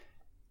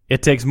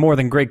It takes more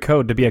than great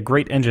code to be a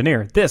great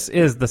engineer. This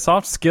is the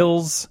Soft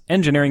Skills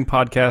Engineering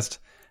Podcast,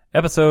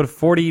 episode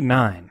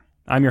 49.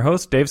 I'm your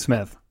host, Dave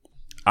Smith.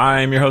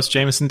 I'm your host,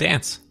 Jameson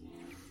Dance.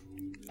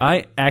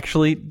 I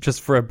actually,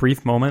 just for a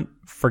brief moment,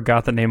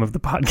 forgot the name of the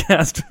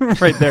podcast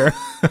right there.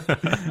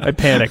 I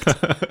panicked.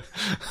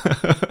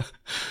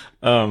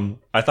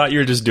 I thought you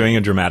were just doing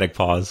a dramatic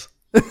pause.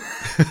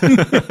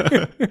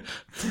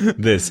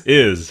 This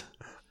is...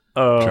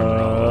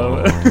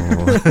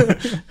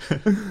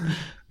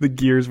 The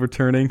gears were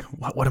turning.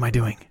 What am I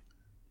doing?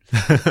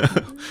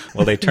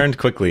 Well, they turned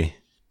quickly.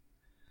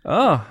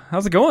 Oh,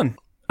 how's it going?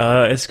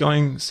 It's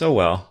going so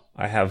well.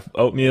 I have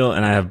oatmeal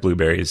and I have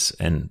blueberries,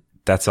 and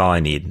that's all I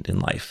need in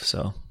life.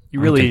 So you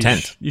really I'm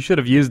content. You should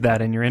have used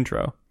that in your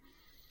intro.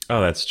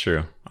 Oh, that's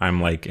true.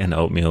 I'm like an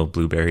oatmeal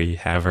blueberry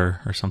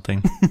haver or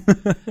something.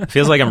 It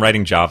feels like I'm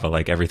writing Java.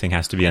 Like everything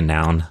has to be a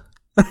noun.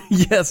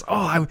 Yes.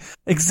 Oh,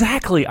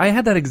 exactly. I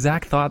had that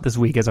exact thought this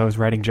week as I was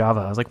writing Java.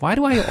 I was like, why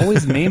do I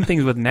always name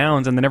things with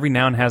nouns and then every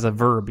noun has a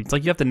verb? It's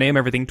like you have to name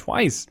everything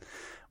twice.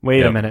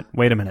 Wait a minute.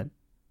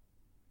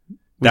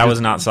 That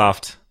was not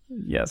soft.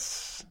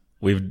 Yes.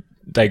 We've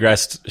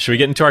digressed. Should we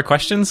get into our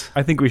questions?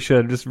 I think we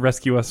should just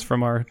rescue us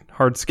from our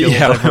hard skills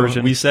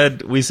diversion. we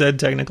said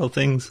technical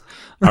things.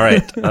 All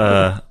right.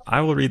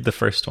 I will read the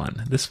first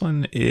one. This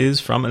one is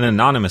from an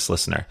anonymous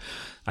listener.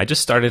 I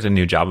just started a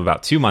new job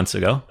about 2 months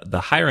ago.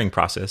 The hiring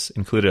process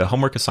included a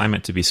homework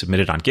assignment to be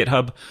submitted on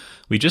GitHub.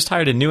 We just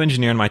hired a new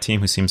engineer on my team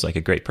who seems like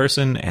a great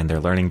person, and they're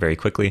learning very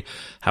quickly.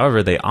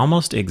 However, they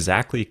almost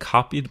exactly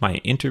copied my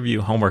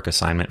interview homework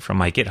assignment from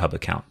my GitHub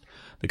account.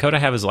 The code I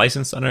have is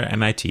licensed under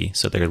MIT,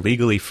 so they're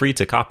legally free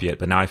to copy it,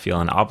 but now I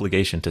feel an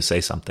obligation to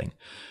say something.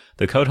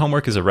 The code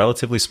homework is a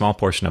relatively small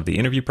portion of the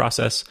interview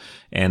process,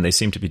 and they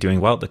seem to be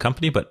doing well at the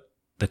company, but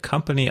the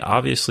company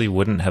obviously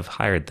wouldn't have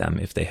hired them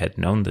if they had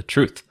known the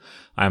truth.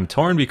 I'm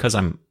torn because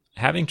I'm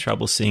having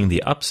trouble seeing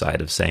the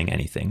upside of saying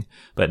anything,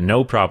 but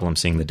no problem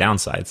seeing the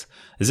downsides.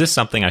 Is this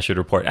something I should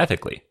report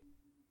ethically?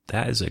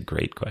 That is a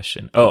great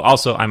question. Oh,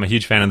 also, I'm a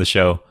huge fan of the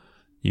show.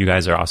 You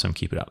guys are awesome.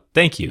 Keep it up.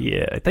 Thank you.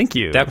 Yeah, thank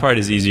you. That part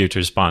is easier to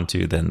respond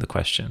to than the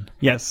question.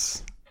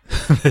 Yes.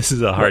 This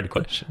is a hard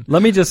question.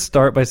 Let me just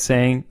start by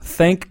saying,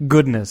 thank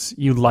goodness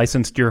you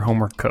licensed your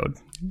homework code.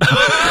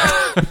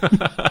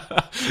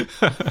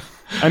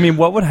 I mean,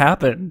 what would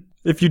happen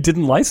if you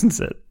didn't license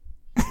it?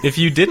 If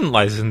you didn't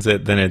license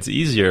it, then it's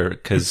easier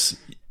because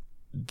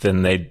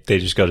then they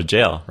just go to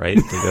jail, right?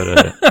 They go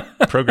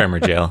to programmer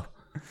jail.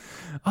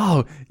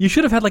 Oh, you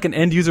should have had like an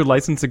end user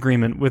license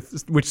agreement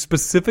which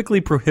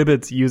specifically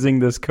prohibits using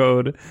this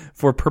code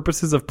for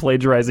purposes of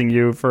plagiarizing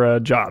you for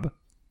a job.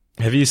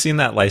 Have you seen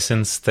that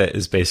license that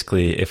is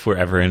basically, if we're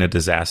ever in a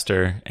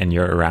disaster and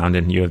you're around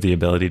and you have the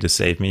ability to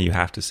save me, you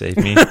have to save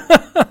me?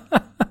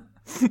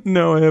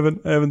 No, I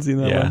haven't seen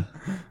that one.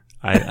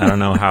 I don't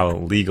know how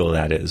legal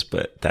that is,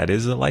 but that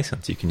is a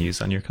license you can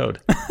use on your code.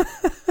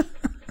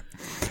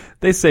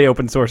 They say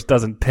open source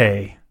doesn't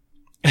pay.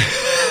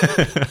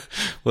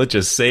 Well, it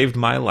just saved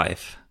my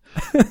life.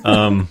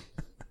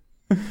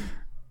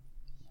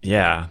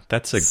 Yeah,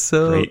 that's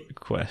a great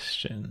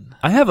question.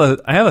 I have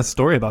a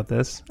story about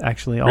this,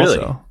 actually,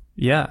 also. Really?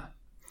 Yeah.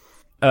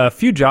 A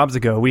few jobs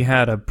ago, we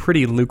had a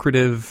pretty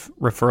lucrative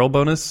referral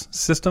bonus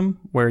system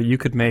where you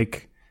could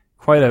make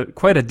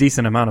quite a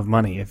decent amount of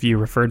money if you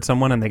referred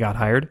someone and they got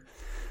hired.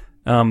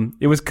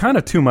 It was kind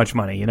of too much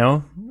money, you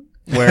know,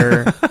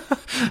 where,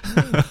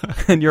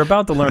 and you're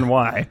about to learn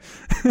why.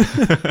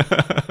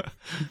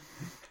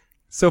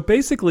 So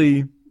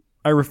basically,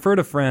 I referred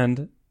a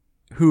friend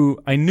who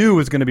I knew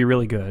was going to be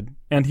really good,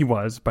 and he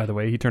was, by the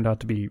way. He turned out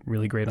to be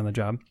really great on the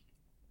job.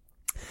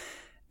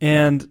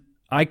 And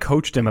I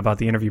coached him about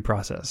the interview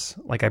process.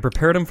 Like, I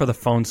prepared him for the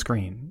phone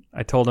screen.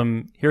 I told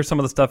him, here's some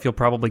of the stuff you'll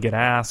probably get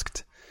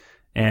asked.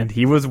 And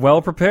he was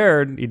well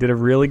prepared. He did a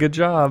really good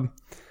job.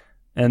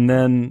 And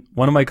then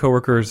one of my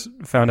coworkers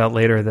found out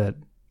later that,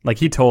 like,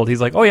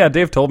 he's like, oh yeah,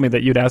 Dave told me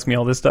that you'd ask me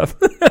all this stuff.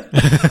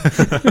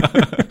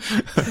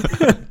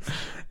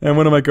 And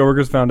one of my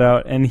coworkers found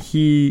out, and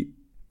he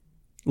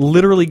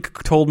literally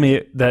told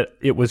me that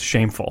it was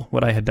shameful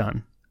what I had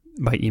done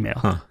by email.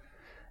 Huh.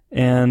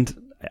 And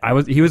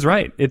he was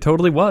right. It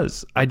totally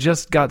was. I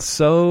got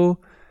so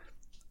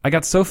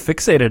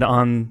fixated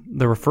on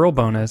the referral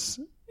bonus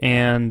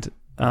and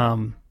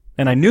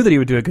I knew that he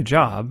would do a good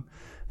job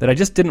that I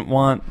just didn't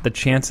want the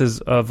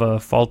chances of a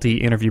faulty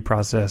interview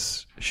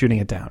process shooting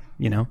it down,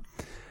 you know?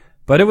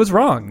 But it was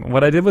wrong.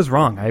 What I did was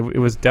wrong. It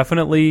was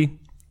definitely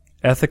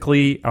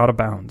ethically out of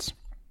bounds.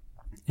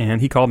 And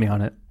he called me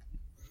on it.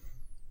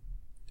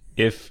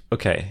 If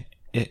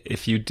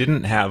you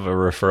didn't have a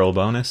referral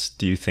bonus,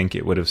 do you think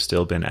it would have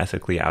still been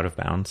ethically out of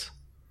bounds?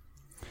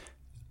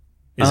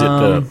 Is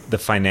it the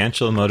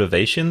financial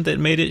motivation that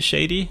made it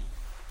shady?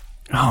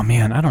 Oh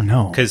man, I don't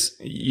know. Because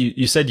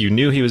you said you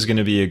knew he was going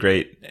to be a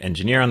great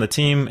engineer on the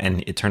team,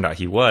 and it turned out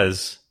he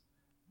was.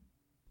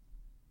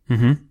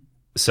 Mm-hmm.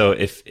 So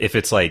if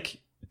it's like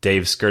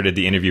Dave skirted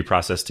the interview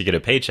process to get a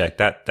paycheck,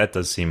 that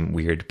does seem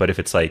weird. But if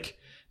it's like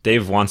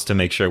Dave wants to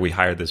make sure we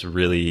hire this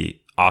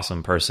really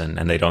awesome person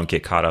and they don't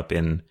get caught up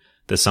in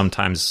the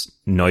sometimes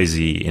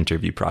noisy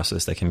interview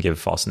process that can give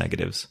false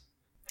negatives.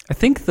 I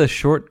think the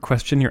short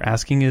question you're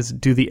asking is,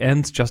 do the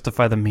ends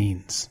justify the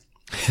means?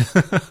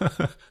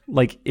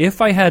 Like,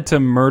 if I had to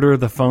murder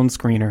the phone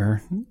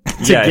screener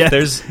if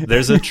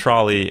there's a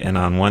trolley, and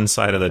on one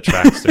side of the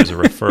tracks there's a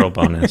referral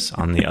bonus,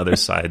 on the other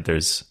side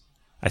there's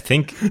I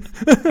think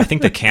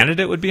the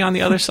candidate would be on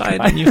the other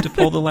side and you have to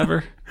pull the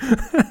lever.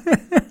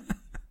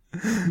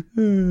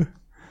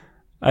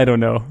 I don't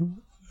know.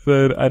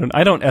 But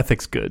I don't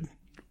ethics good.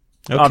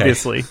 Okay.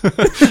 Obviously.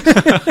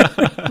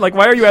 Like,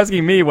 why are you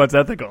asking me what's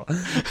ethical?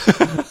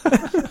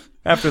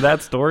 After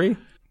that story?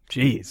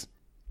 Jeez.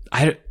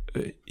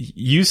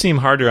 You seem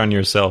harder on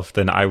yourself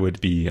than I would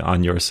be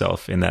on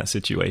yourself in that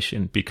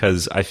situation,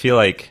 because I feel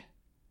like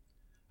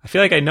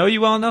I know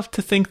you well enough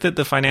to think that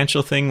the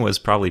financial thing was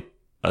probably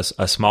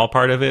a small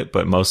part of it,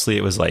 but mostly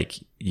it was like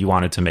you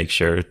wanted to make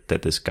sure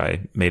that this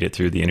guy made it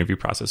through the interview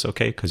process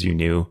okay, because you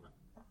knew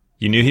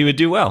he would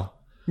do well.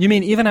 You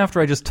mean even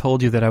after I just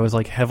told you that I was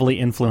like heavily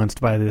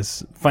influenced by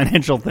this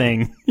financial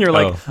thing, you're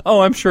like, oh,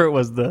 I'm sure it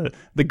was the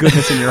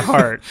goodness in your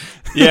heart.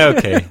 Yeah,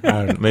 okay.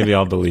 Maybe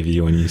I'll believe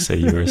you when you say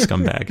you were a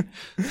scumbag.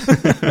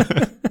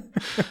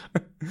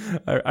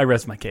 I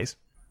rest my case.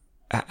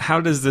 How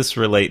does this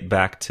relate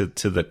back to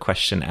the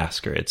question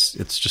asker? It's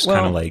just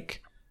kind of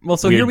like,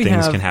 so weird here we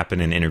things have, can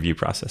happen in interview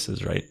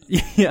processes, right?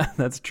 Yeah,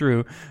 that's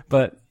true.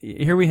 But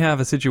here we have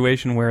a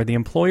situation where the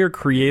employer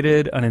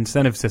created an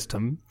incentive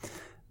system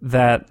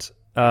that,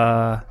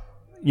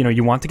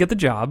 you want to get the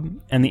job,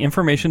 and the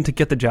information to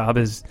get the job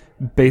is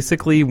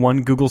basically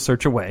one Google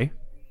search away,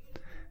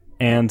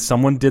 and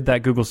someone did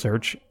that Google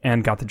search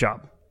and got the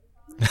job.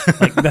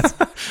 Like,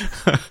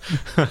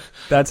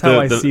 that's how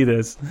I see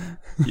this.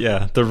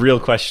 Yeah, the real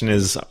question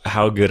is,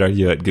 how good are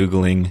you at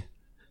Googling?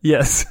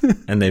 Yes.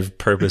 And they've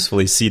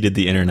purposefully seeded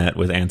the internet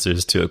with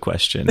answers to a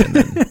question, and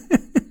then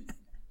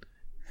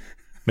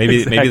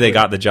maybe they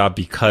got the job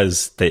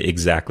because they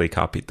exactly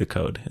copied the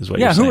code, is what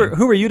you're saying.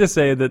 Who are you to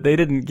say that they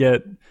didn't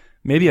get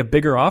maybe a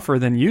bigger offer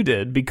than you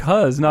did,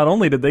 because not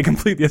only did they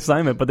complete the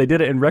assignment, but they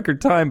did it in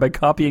record time by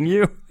copying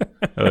you?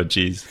 Oh,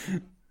 jeez.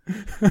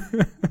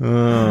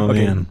 Oh,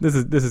 okay, man. This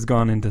has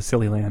gone into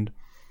silly land.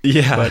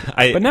 Yeah.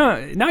 But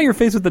now you're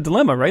faced with the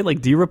dilemma, right?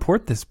 Like, do you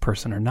report this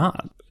person or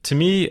not? To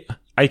me,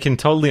 I can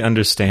totally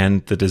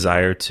understand the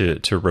desire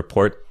to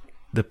report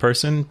the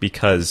person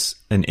because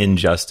an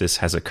injustice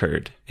has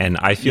occurred. And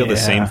I feel the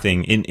same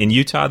thing. In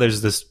Utah,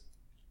 there's this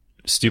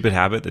stupid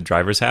habit that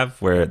drivers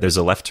have where there's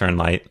a left turn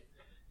light,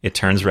 it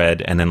turns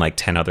red, and then like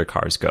 10 other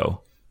cars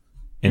go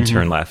and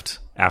turn left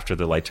after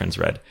the light turns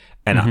red.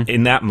 And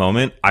in that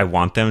moment, I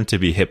want them to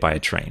be hit by a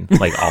train,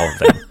 like all of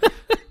them.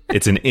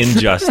 It's an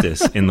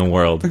injustice in the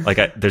world.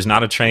 Like, there's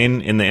not a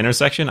train in the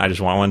intersection. I just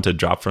want one to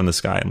drop from the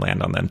sky and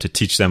land on them to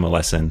teach them a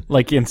lesson.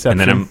 Like Inception.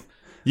 And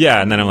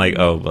then I'm like,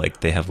 oh, like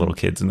they have little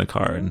kids in the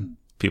car and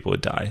people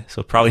would die.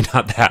 So probably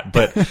not that.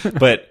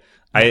 But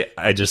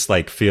I just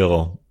like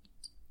feel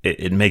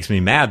it makes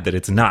me mad that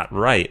it's not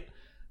right.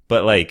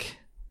 But like,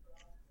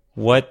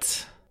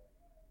 what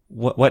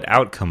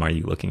outcome are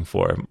you looking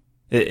for?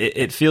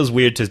 It feels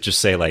weird to just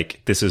say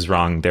like, this is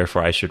wrong,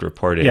 therefore I should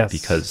report it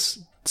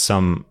because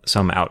some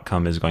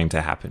outcome is going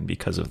to happen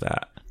because of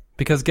that.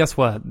 Because guess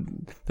what?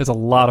 There's a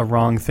lot of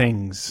wrong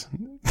things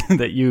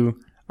that you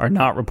are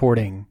not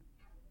reporting,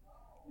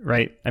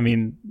 right? I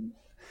mean,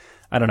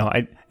 I don't know.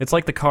 It's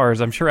like the cars.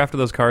 I'm sure after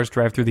those cars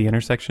drive through the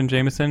intersection,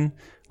 Jameson,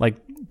 like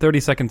 30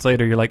 seconds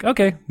later, you're like,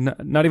 okay,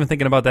 not even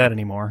thinking about that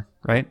anymore,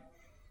 right?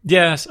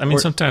 Yes, I mean,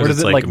 sometimes does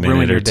it's it like a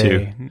minute or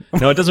two.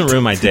 No, it doesn't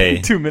ruin my day.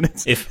 2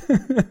 minutes.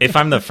 If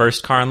I'm the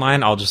first car in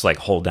line, I'll just like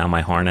hold down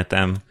my horn at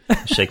them,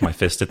 shake my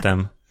fist at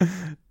them.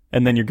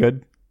 And then you're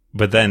good?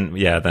 But then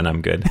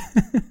I'm good.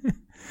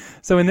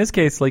 So in this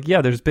case, like,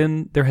 there has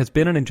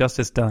been an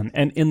injustice done.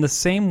 And in the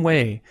same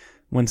way,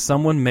 when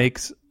someone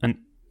makes an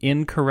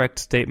incorrect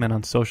statement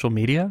on social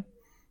media,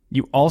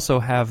 you also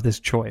have this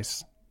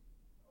choice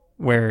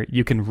where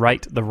you can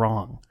right the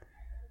wrong.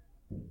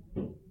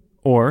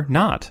 Or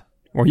not.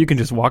 Or you can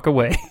just walk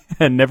away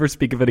and never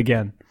speak of it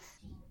again.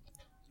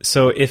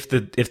 So if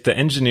the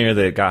engineer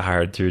that got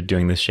hired through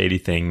doing this shady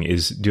thing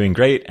is doing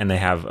great and they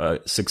have a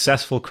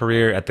successful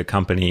career at the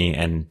company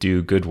and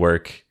do good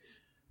work,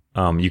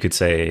 you could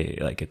say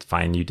like, it's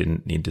fine, you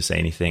didn't need to say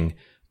anything.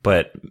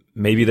 But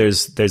maybe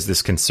there's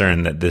this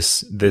concern that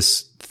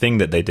this thing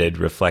that they did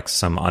reflects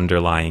some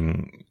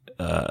underlying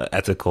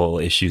ethical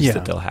issues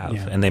that they'll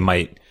have, and they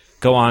might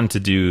go on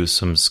to do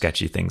some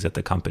sketchy things at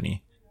the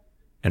company.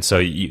 And so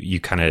you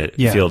kind of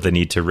feel the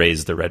need to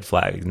raise the red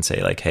flag and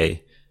say like,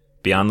 hey,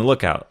 be on the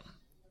lookout.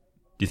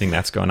 Do you think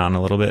that's going on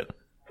a little bit?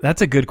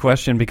 That's a good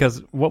question,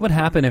 because what would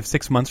happen if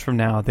 6 months from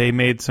now they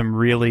made some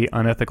really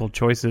unethical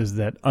choices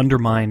that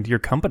undermined your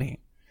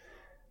company?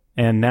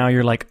 And now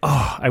you're like,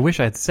 oh, I wish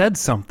I had said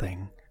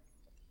something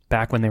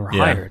back when they were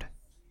hired.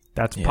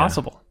 That's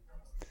possible.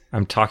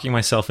 I'm talking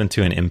myself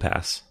into an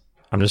impasse.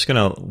 I'm just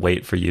going to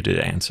wait for you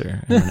to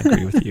answer and then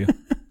agree with you.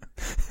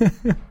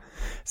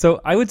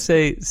 So I would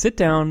say sit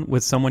down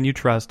with someone you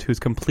trust who's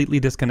completely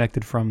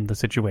disconnected from the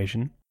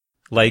situation.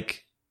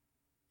 Like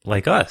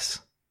Like us.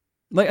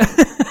 Like,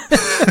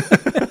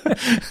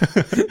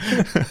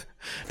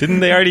 Didn't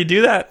they already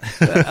do that?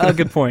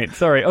 Good point.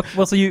 Sorry. Okay,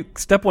 well, so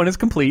step 1 is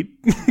complete.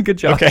 Good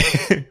job.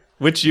 Okay.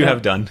 Which you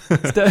have done.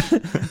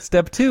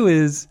 Step 2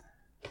 is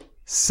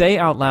say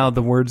out loud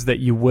the words that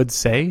you would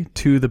say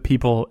to the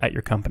people at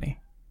your company.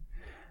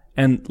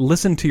 And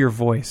listen to your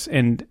voice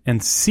and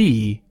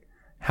see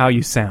how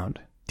you sound.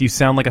 Do you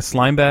sound like a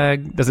slime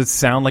bag? Does it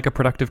sound like a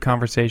productive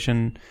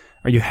conversation?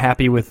 Are you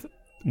happy with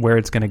where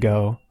it's going to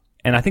go?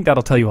 And I think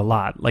that'll tell you a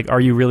lot. Like, are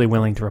you really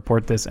willing to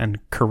report this and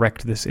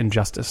correct this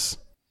injustice?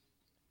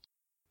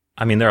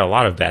 I mean, there are a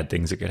lot of bad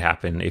things that could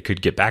happen. It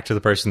could get back to the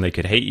person. They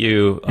could hate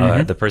you.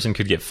 The person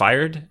could get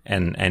fired.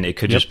 And it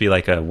could just be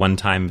like a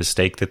one-time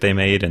mistake that they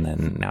made, and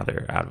then now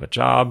they're out of a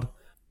job.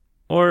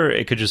 Or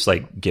it could just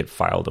like get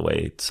filed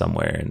away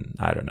somewhere. And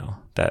I don't know.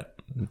 That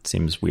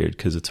seems weird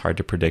because it's hard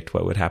to predict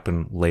what would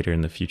happen later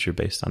in the future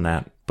based on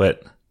that.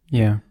 But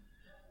yeah.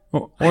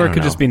 Or it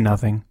could just be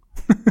nothing.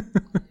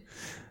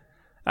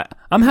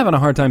 I'm having a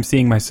hard time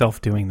seeing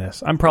myself doing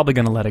this. I'm probably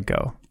going to let it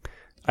go.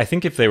 I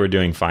think if they were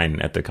doing fine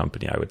at the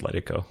company, I would let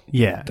it go.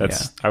 Yeah.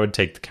 I would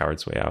take the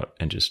coward's way out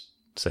and just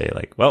say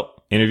like,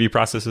 well, interview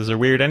processes are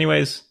weird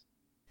anyways.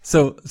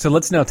 So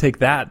let's now take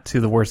that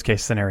to the worst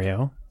case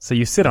scenario. So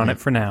you sit on it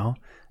for now,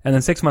 and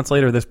then 6 months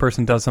later, this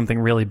person does something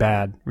really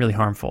bad, really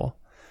harmful.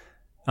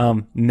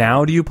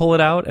 Now do you pull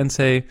it out and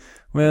say,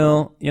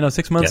 well,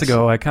 6 months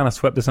ago, I kind of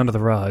swept this under the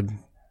rug,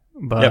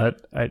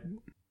 but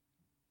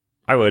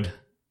I would.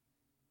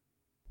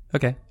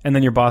 Okay. And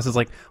then your boss is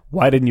like,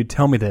 why didn't you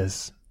tell me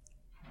this?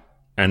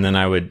 And then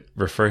I would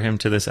refer him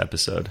to this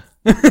episode.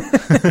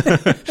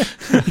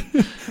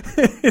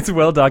 It's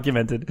well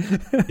documented.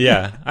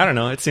 Yeah. I don't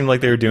know. It seemed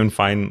like they were doing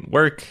fine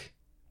work.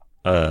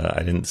 I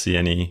didn't see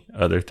any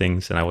other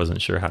things, and I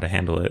wasn't sure how to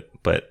handle it.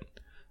 But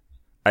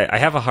I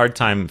have a hard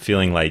time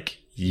feeling like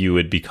you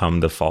would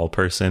become the fall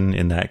person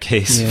in that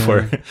case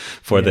for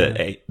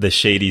the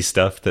shady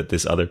stuff that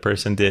this other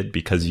person did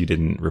because you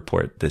didn't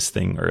report this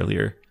thing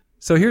earlier.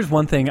 So here's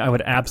one thing I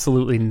would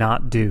absolutely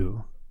not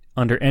do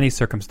under any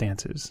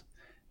circumstances,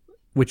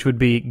 which would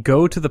be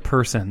go to the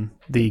person,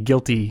 the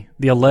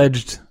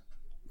alleged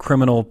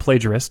criminal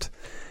plagiarist,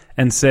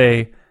 and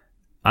say,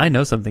 I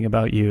know something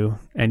about you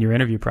and your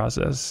interview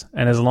process,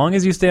 and as long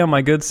as you stay on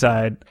my good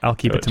side, I'll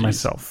keep it to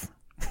myself.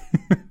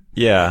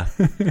 Yeah.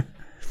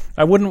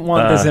 I wouldn't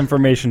want this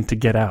information to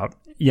get out.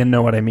 You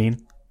know what I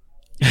mean?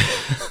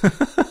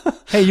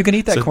 Hey, you can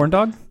eat that corn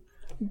dog?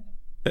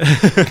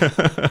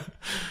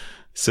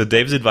 So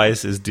Dave's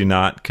advice is do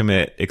not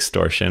commit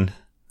extortion,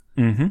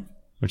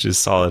 which is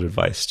solid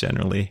advice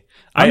generally.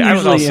 I'm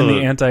usually in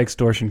the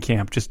anti-extortion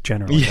camp, just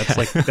generally. Yeah.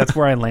 That's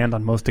where I land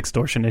on most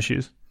extortion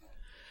issues.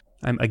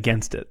 I'm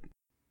against it.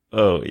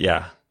 Oh,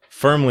 yeah.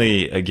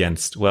 Firmly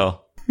against,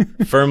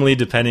 firmly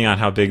depending on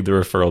how big the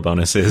referral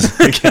bonus is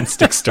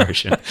against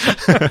extortion.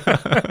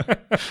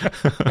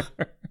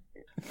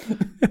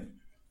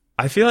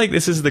 I feel like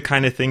this is the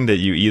kind of thing that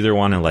you either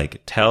want to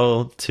like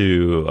tell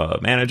to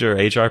a manager or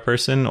HR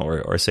person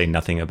or say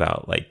nothing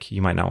about. Like,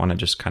 you might not want to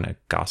just kind of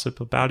gossip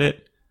about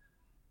it.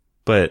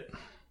 But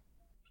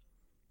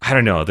I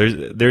don't know.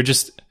 There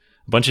just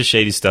a bunch of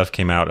shady stuff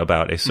came out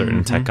about a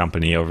certain tech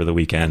company over the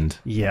weekend.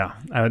 Yeah.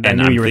 I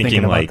knew you were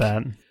thinking about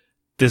that.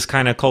 This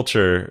kind of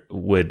culture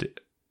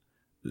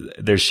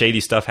there's shady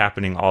stuff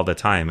happening all the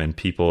time, and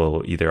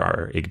people either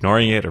are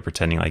ignoring it or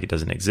pretending like it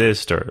doesn't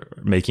exist or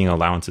making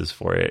allowances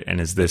for it. And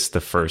is this the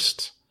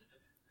first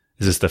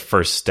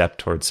step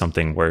towards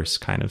something worse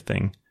kind of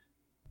thing?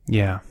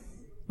 Yeah.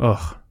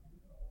 Ugh.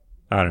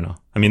 I don't know.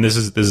 I mean, this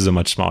is a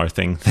much smaller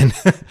thing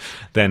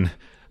than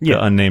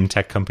the unnamed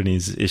tech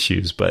company's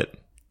issues, but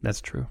that's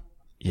true.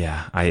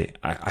 Yeah, I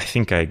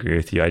think I agree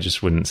with you. I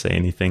just wouldn't say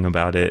anything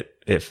about it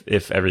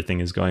if everything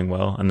is going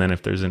well, and then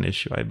if there's an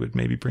issue, I would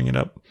maybe bring it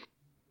up.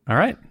 All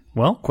right.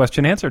 Well,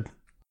 question answered.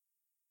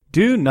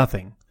 Do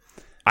nothing.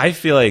 I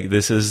feel like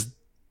this is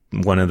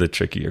one of the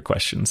trickier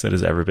questions that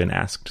has ever been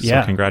asked.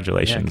 So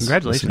congratulations. Yeah,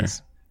 congratulations.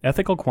 Listener.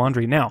 Ethical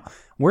quandary. Now,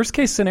 worst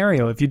case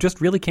scenario, if you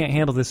just really can't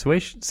handle this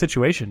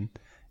situation,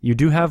 you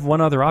do have one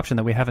other option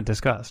that we haven't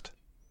discussed.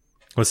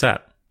 What's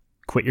that?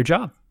 Quit your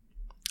job.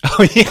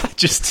 Oh, yeah.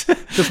 Just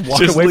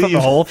walk away from the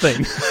whole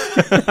thing.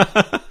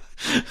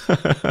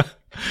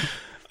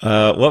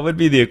 What would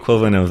be the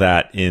equivalent of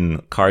that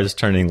in cars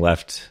turning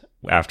left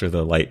after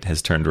the light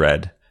has turned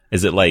red?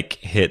 Is it like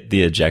hit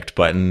the eject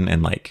button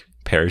and like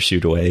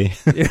parachute away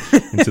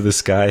into the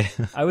sky?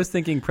 I was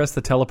thinking press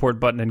the teleport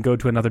button and go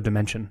to another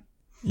dimension.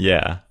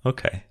 Yeah.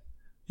 Okay.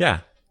 Yeah.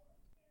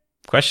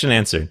 Question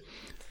answered.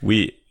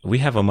 We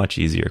have a much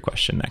easier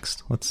question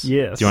next.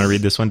 Yes. Do you want to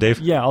read this one, Dave?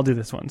 Yeah, I'll do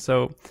this one.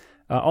 So,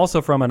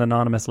 also from an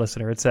anonymous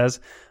listener, it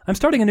says, I'm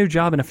starting a new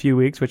job in a few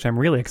weeks, which I'm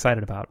really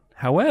excited about.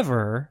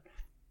 However,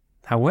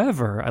 I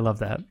love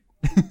that.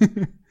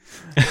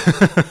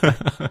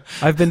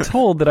 I've been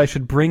told that I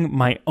should bring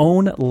my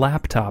own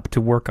laptop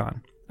to work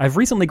on. I've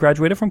recently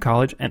graduated from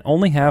college and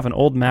only have an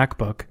old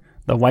MacBook,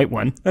 the white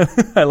one.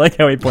 I like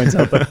how he points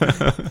out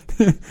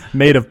that.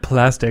 Made of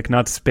plastic,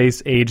 not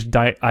space-aged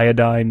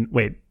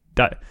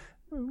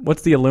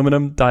what's the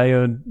aluminum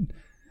diode?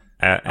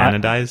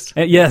 Anodized?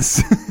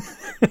 Yes.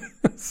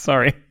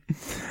 Sorry.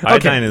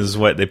 Iodine is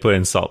what they put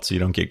in salt so you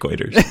don't get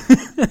goiters.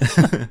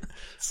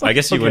 I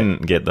guess you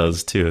wouldn't get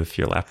those too if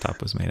your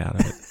laptop was made out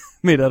of it.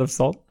 Made out of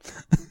salt?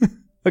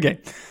 Okay.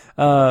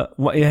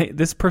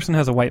 This person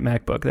has a white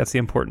MacBook. That's the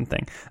important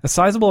thing. A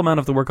sizable amount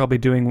of the work I'll be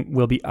doing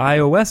will be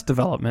iOS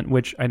development,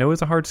 which I know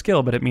is a hard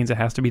skill, but it means it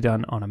has to be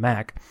done on a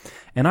Mac.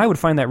 And I would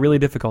find that really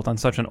difficult on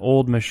such an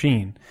old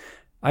machine.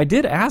 I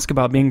did ask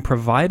about being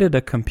provided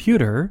a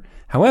computer.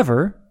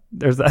 However,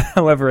 there's that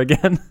however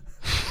again.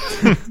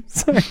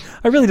 Sorry,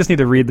 I really just need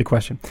to read the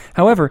question.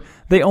 However,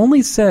 they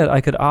only said I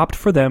could opt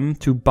for them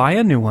to buy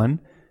a new one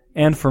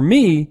and for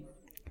me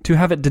to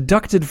have it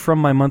deducted from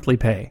my monthly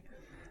pay.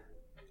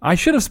 I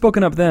should have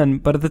spoken up then,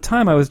 but at the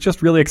time I was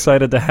just really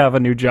excited to have a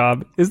new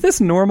job. Is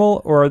this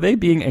normal, or are they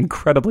being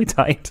incredibly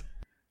tight?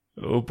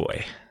 Oh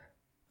boy.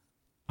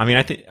 I mean,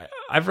 I think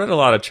I've read a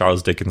lot of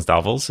Charles Dickens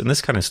novels, and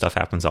this kind of stuff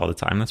happens all the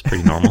time. That's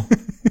pretty normal.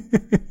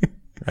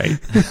 Right?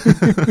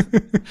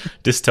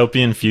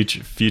 Dystopian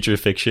future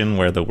fiction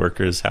where the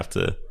workers have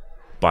to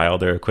buy all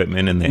their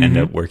equipment and they end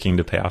up working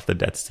to pay off the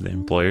debts to the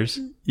employers.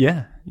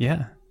 Yeah.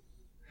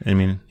 I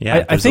mean,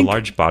 there's a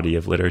large body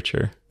of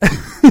literature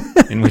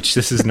in which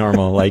this is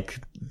normal, like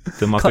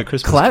the Muppet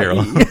Christmas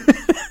Carol.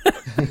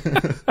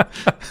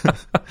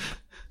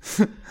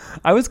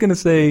 I was going to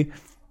say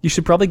you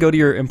should probably go to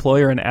your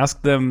employer and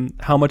ask them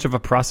how much of a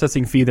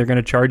processing fee they're going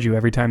to charge you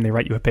every time they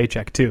write you a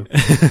paycheck, too.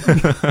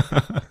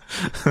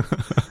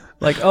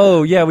 Like,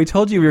 oh, yeah, we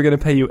told you we were going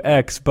to pay you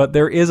X, but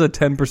there is a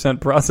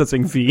 10%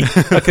 processing fee.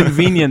 A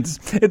convenience.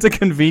 It's a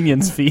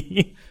convenience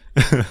fee.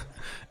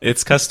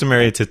 It's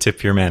customary to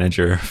tip your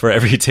manager for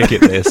every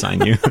ticket they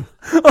assign you.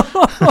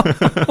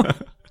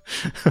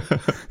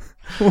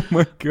 Oh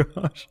my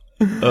gosh.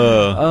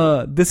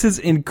 This is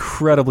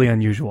incredibly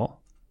unusual.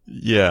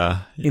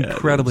 Yeah.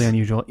 Incredibly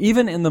unusual.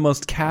 Even in the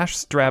most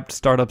cash-strapped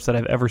startups that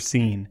I've ever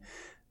seen,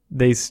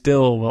 they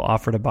still will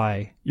offer to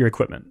buy your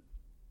equipment.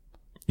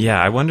 Yeah,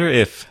 I wonder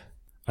if...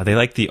 Are they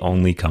like the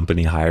only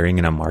company hiring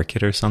in a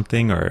market or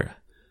something? Or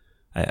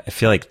I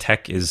feel like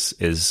tech is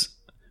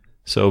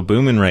so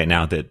booming right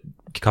now that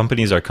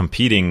companies are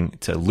competing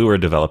to lure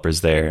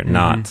developers there,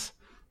 not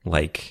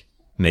like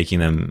making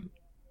them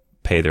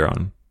pay their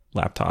own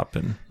laptop.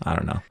 And I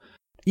don't know.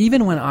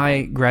 Even when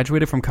I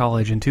graduated from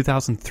college in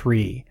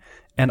 2003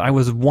 and I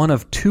was one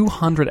of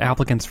 200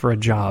 applicants for a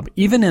job,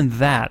 even in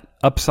that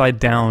upside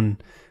down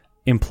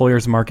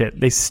employer's market,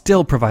 they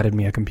still provided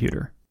me a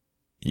computer.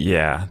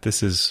 Yeah,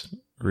 this is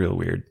real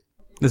weird.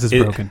 This is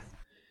broken.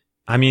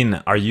 I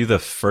mean, are you the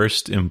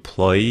first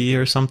employee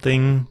or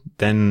something?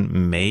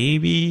 Then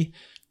maybe.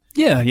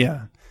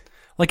 Yeah.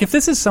 Like if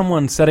this is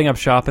someone setting up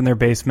shop in their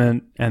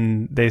basement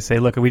and they say,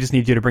 look, we just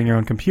need you to bring your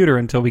own computer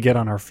until we get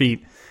on our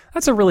feet.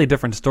 That's a really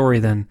different story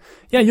than,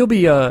 you'll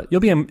be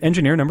an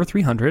engineer number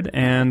 300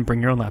 and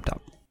bring your own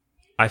laptop.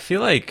 I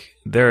feel like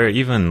there are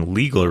even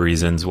legal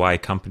reasons why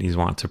companies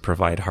want to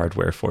provide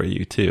hardware for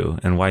you too,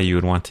 and why you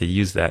would want to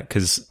use that.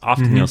 Because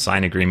often you'll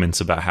sign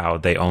agreements about how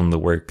they own the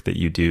work that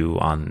you do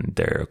on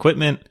their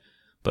equipment,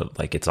 but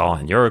like it's all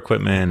on your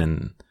equipment.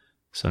 And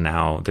so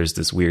now there's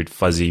this weird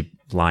fuzzy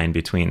line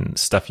between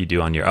stuff you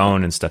do on your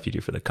own and stuff you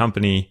do for the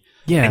company.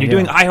 Yeah, and you're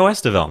doing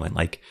iOS development.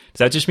 Like, does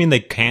that just mean they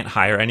can't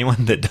hire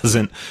anyone that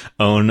doesn't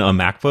own a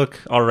MacBook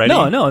already?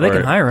 No, they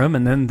can hire them,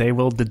 and then they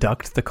will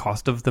deduct the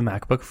cost of the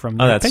MacBook from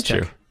their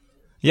paycheck. True.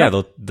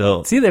 Yeah,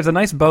 they'll see. There's a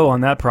nice bow on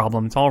that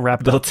problem. It's all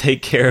wrapped up. They'll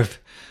take care of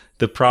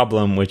the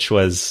problem, which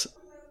was,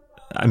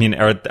 I mean,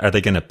 are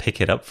they going to pick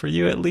it up for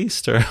you at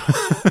least, or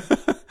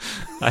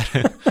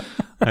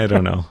I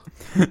don't know.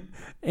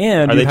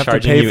 And are you they have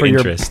charging to pay you for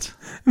interest?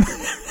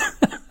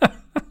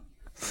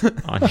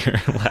 On your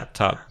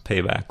laptop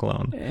payback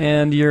loan.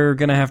 And you're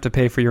going to have to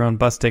pay for your own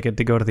bus ticket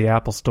to go to the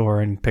Apple store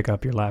and pick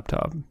up your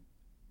laptop.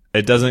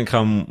 It doesn't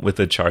come with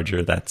a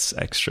charger. That's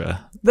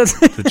extra.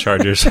 The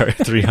chargers are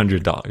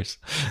 $300.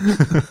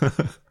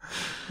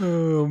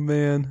 Oh,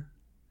 man.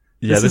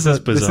 Yeah, this is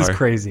bizarre. This is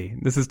crazy.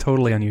 This is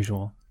totally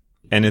unusual.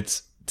 And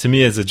it's, to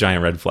me, it's a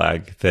giant red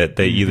flag that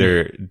they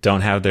either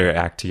don't have their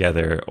act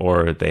together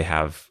or they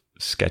have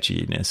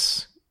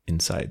sketchiness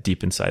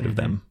deep inside of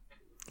them.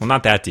 Well,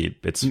 not that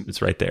deep.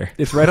 It's right there.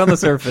 It's right on the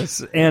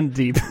surface and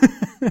deep.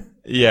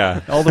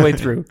 Yeah. All the way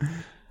through.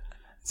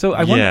 So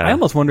I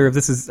almost wonder if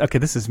this is... Okay,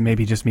 this is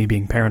maybe just me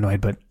being paranoid,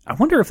 but I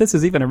wonder if this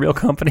is even a real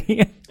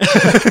company.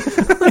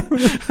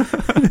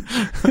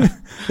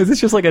 Is this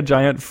just like a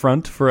giant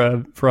front for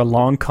a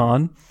long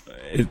con?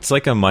 It's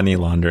like a money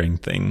laundering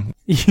thing.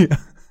 Yeah.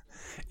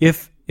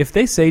 If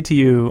they say to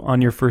you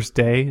on your first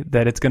day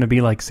that it's going to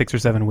be like 6 or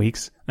 7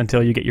 weeks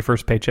until you get your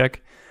first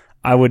paycheck,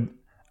 I would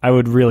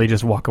really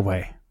just walk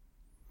away.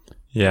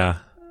 Yeah.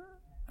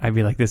 I'd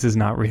be like, this is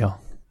not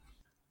real.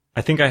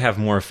 I think I have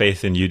more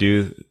faith than you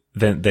do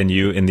than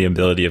you in the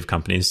ability of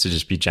companies to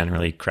just be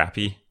generally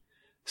crappy.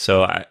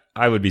 So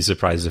I would be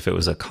surprised if it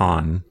was a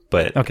con,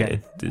 but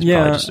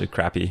it's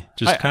probably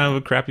just kind of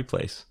a crappy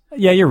place.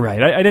 Yeah, you're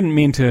right. I didn't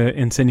mean to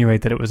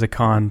insinuate that it was a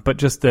con, but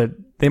just that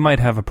they might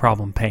have a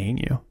problem paying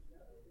you.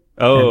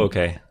 Oh, And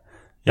okay.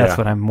 That's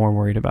what I'm more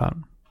worried about.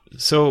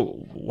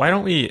 So why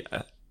don't we?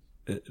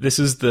 This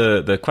is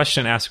the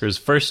question asker's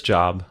first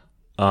job,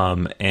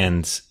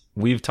 and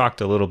we've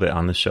talked a little bit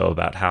on the show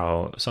about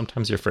how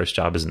sometimes your first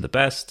job isn't the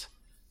best,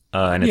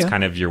 and it's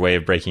kind of your way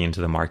of breaking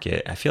into the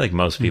market. I feel like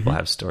most people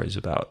have stories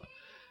about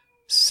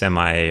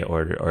semi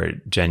or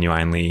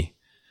genuinely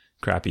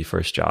crappy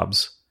first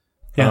jobs.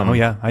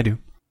 Yeah, I do.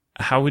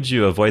 How would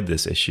you avoid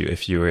this issue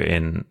if you were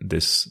in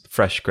this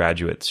fresh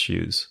graduate's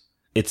shoes?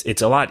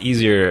 It's a lot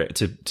easier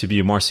to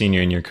be more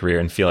senior in your career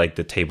and feel like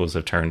the tables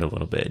have turned a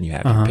little bit and you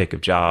have your pick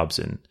of jobs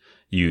and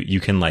you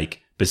can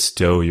like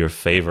bestow your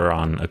favor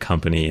on a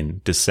company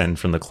and descend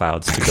from the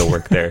clouds to go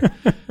work there.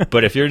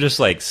 But if you're just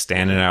like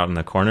standing out in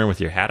the corner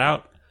with your hat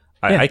out,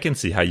 I can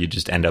see how you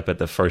just end up at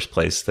the first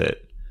place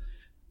that,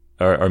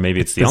 or maybe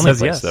it's the only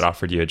place that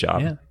offered you a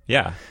job.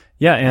 Yeah.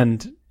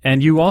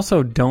 And you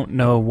also don't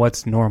know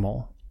what's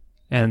normal.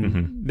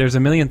 And there's a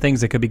million things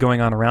that could be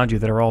going on around you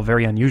that are all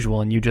very unusual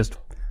and you just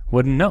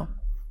wouldn't know.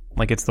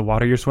 Like it's the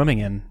water you're swimming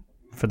in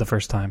for the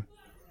first time.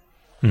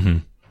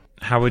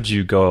 How would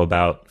you go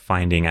about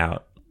finding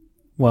out?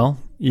 Well,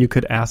 you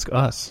could ask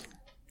us.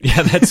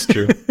 Yeah, that's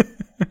true.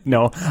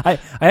 No, I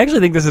actually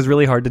think this is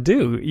really hard to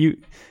do.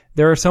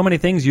 There are so many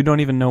things you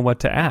don't even know what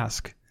to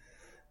ask.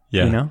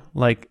 Yeah. You know,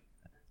 like,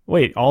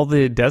 wait, all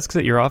the desks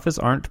at your office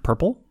aren't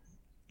purple?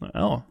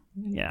 Oh,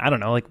 yeah, I don't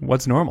know. Like,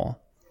 what's normal?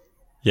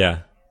 Yeah.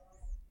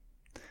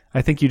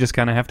 I think you just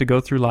kind of have to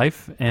go through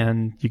life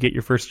and you get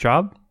your first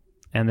job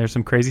and there's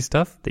some crazy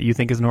stuff that you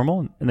think is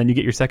normal. And then you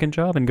get your second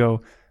job and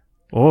go,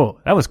 oh,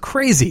 that was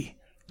crazy.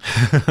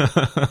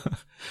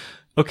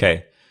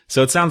 Okay.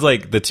 So it sounds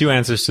like the two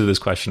answers to this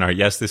question are,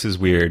 yes, this is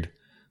weird,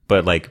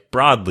 but like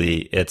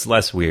broadly, it's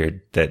less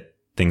weird that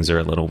things are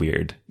a little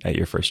weird at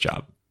your first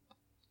job.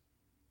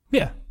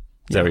 Yeah.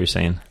 Is that what you're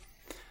saying?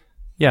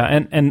 Yeah.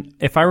 And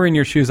if I were in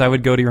your shoes, I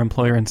would go to your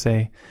employer and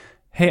say,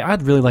 hey,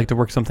 I'd really like to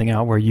work something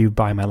out where you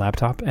buy my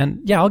laptop. And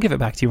yeah, I'll give it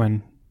back to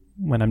you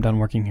when I'm done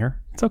working here.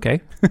 It's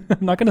okay. I'm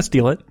not going to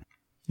steal it.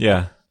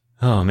 Yeah.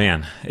 Oh,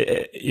 man.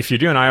 If you're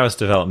doing iOS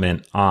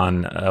development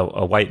on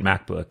a white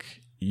MacBook,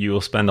 you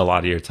will spend a lot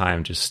of your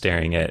time just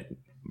staring at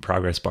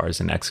progress bars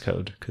in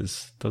Xcode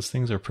because those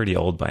things are pretty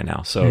old by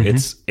now. So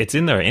it's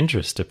in their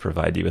interest to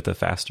provide you with a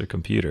faster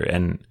computer.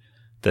 And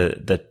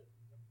the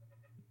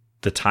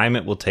time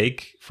it will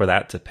take for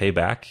that to pay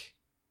back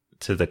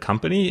to the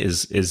company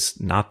is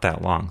not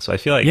that long. So I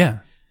feel like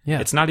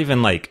it's not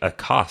even like a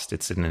cost.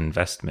 It's an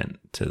investment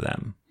to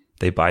them.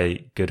 They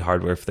buy good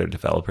hardware for their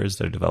developers.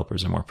 Their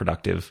developers are more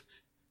productive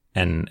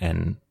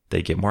and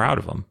they get more out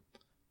of them.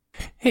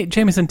 Hey,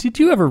 Jameson, did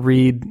you ever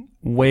read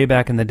way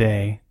back in the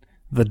day,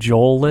 the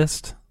Joel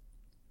list?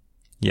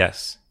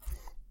 Yes.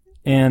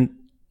 And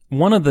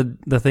one of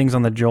the things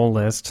on the Joel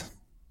list,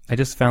 I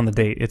just found the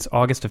date. It's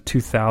August of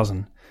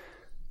 2000.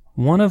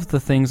 One of the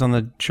things on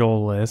the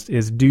Joel list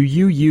is, do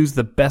you use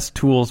the best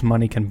tools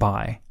money can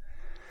buy?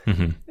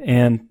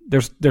 And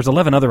there's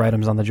 11 other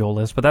items on the Joel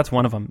list, but that's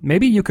one of them.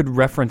 Maybe you could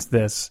reference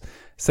this,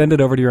 send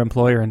it over to your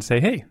employer and say,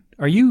 hey,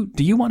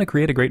 do you want to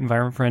create a great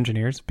environment for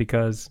engineers?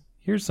 Because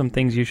here's some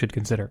things you should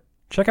consider.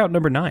 Check out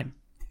number 9.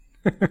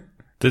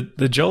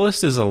 The Joel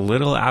list is a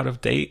little out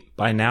of date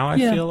by now, I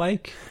feel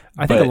like.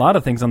 I think a lot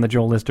of things on the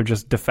Joel list are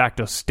just de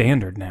facto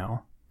standard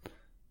now.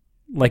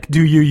 Like,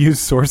 do you use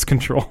source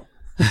control?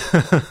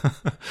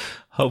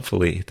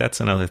 Hopefully. That's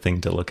another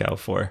thing to look out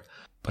for.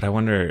 But I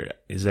wonder,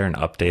 is there an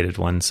updated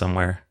one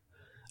somewhere?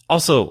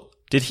 Also,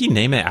 did he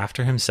name it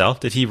after himself?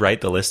 Did he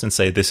write the list and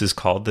say, this is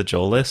called the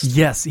Joel list?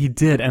 Yes, he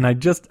did. And I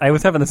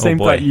was having the same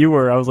thought you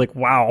were. I was like,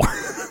 wow.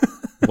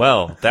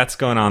 Well, that's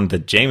going on the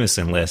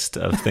Jameson list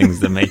of things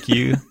that make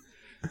you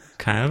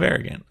kind of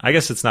arrogant. I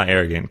guess it's not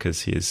arrogant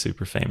because he is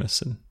super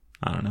famous and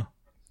I don't know.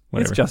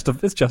 Whatever.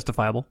 It's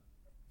justifiable.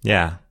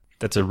 Yeah.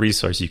 That's a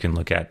resource you can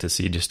look at to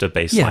see just a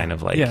baseline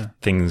of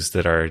things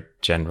that are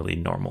generally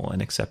normal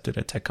and accepted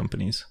at tech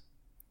companies.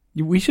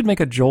 We should make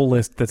a Joel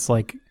list that's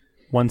like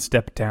one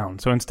step down.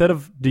 So instead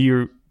of do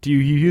you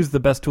use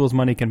the best tools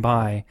money can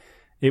buy,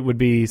 it would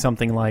be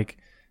something like,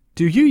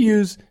 do you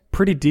use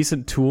pretty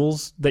decent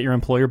tools that your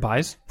employer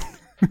buys?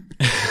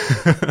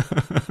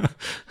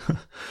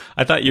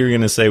 I thought you were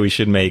going to say we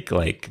should make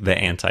like the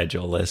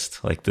anti-Joel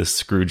list, like the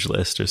Scrooge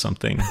list or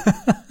something.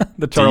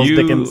 The Charles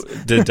Dickens.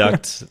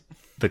 Deduct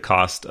the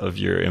cost of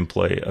your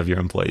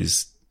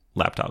employees'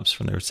 laptops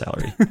from their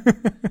salary.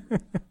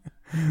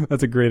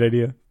 That's a great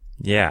idea.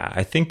 Yeah,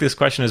 I think this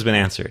question has been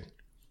answered.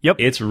 Yep.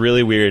 It's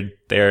really weird.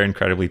 They're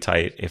incredibly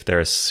tight. If they're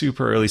a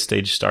super early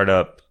stage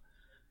startup,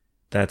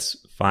 that's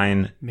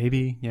fine.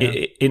 Maybe, yeah.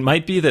 It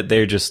might be that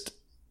they're just,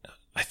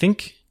 I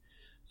think,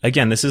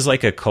 again, this is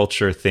like a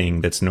culture thing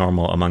that's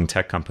normal among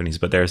tech companies,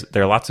 but there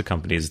are lots of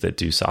companies that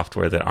do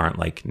software that aren't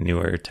like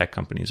newer tech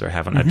companies or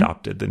haven't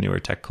adopted the newer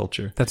tech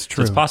culture. That's true.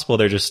 So it's possible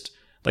they're just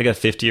like a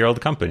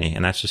 50-year-old company,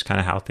 and that's just kind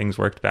of how things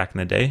worked back in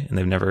the day, and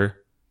they've never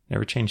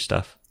changed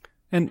stuff.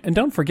 And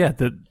don't forget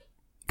that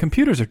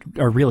computers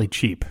are really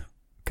cheap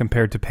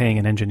compared to paying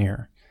an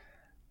engineer.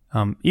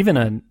 Even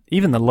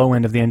the low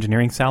end of the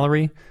engineering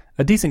salary,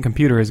 a decent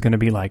computer is going to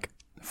be like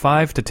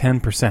 5 to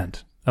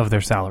 10% of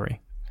their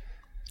salary.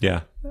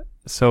 Yeah.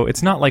 So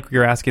it's not like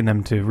you're asking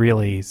them to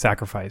really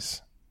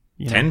sacrifice.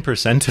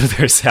 10% of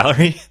their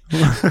salary?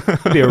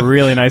 It'd be a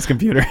really nice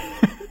computer.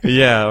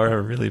 Yeah, or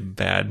a really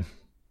bad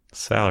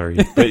salary.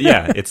 But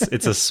yeah,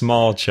 it's a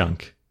small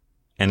chunk.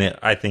 And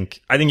I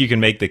think you can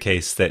make the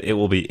case that it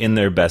will be in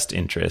their best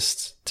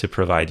interests to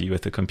provide you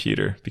with a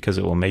computer because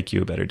it will make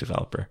you a better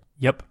developer.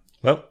 Yep.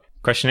 Well,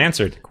 question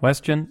answered.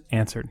 Question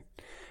answered.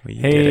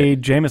 Hey,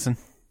 Jameson.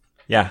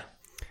 Yeah.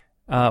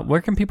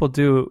 Where can people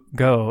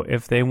go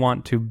if they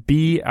want to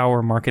be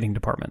our marketing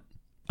department?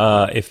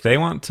 If they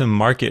want to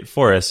market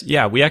for us,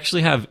 yeah, we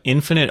actually have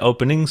infinite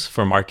openings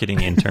for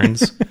marketing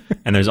interns.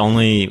 And there's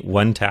only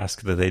one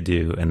task that they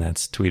do, and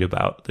that's tweet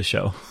about the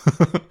show.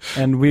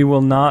 And we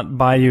will not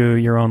buy you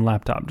your own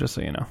laptop, just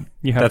so you know.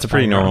 That's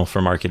pretty normal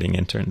for marketing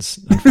interns,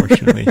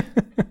 unfortunately.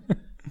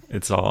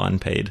 It's all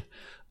unpaid.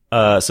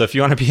 So if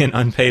you want to be an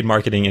unpaid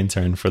marketing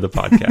intern for the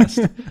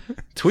podcast,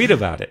 tweet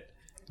about it.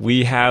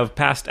 We have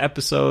past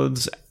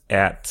episodes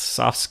at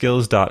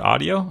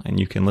softskills.audio, and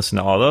you can listen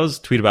to all those.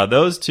 Tweet about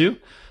those, too.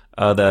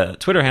 The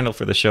Twitter handle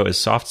for the show is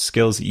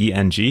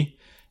softskillseng.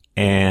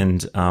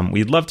 And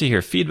we'd love to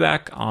hear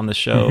feedback on the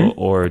show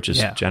or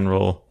just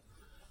general,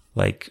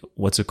 like,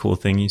 what's a cool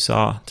thing you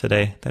saw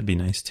today? That'd be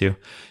nice, too.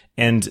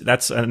 And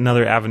that's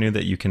another avenue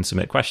that you can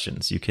submit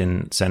questions. You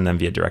can send them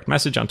via direct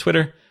message on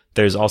Twitter.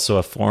 There's also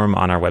a form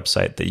on our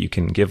website that you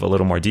can give a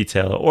little more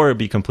detail or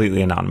be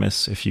completely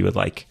anonymous if you would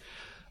like.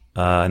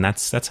 And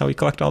that's how we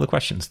collect all the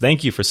questions.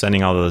 Thank you for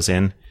sending all those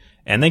in.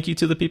 And thank you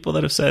to the people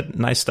that have said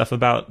nice stuff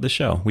about the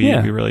show. We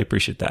really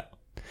appreciate that.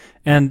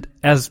 And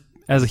as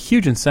a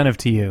huge incentive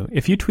to you,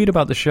 if you tweet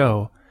about the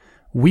show,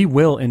 we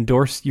will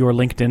endorse your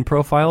LinkedIn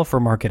profile for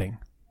marketing.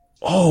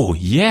 Oh,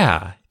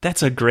 yeah.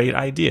 That's a great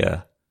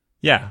idea.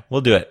 Yeah,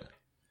 we'll do it.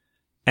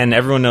 And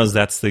everyone knows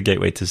that's the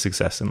gateway to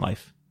success in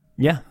life.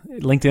 Yeah,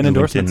 LinkedIn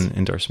endorsements. LinkedIn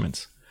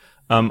endorsements.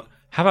 How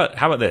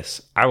about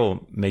this? I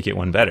will make it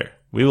one better.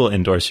 We will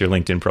endorse your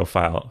LinkedIn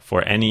profile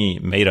for any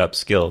made-up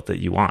skill that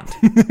you want.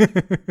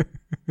 It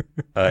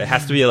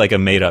has to be like a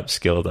made-up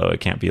skill, though. It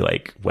can't be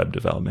like web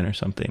development or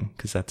something,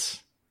 because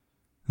that's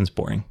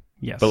boring.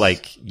 Yes. But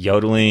like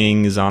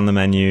yodeling is on the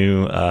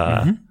menu.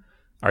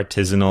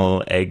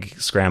 Artisanal egg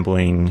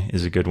scrambling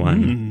is a good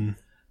one.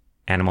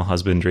 Animal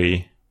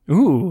husbandry.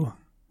 Ooh,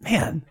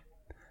 man.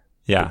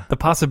 Yeah. The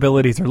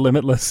possibilities are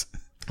limitless.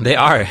 They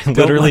are.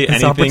 Literally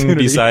anything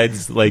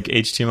besides like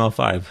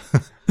HTML5.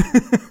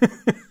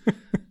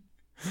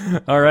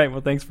 All right.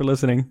 Well, thanks for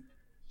listening.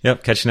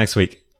 Yep. Catch you next week.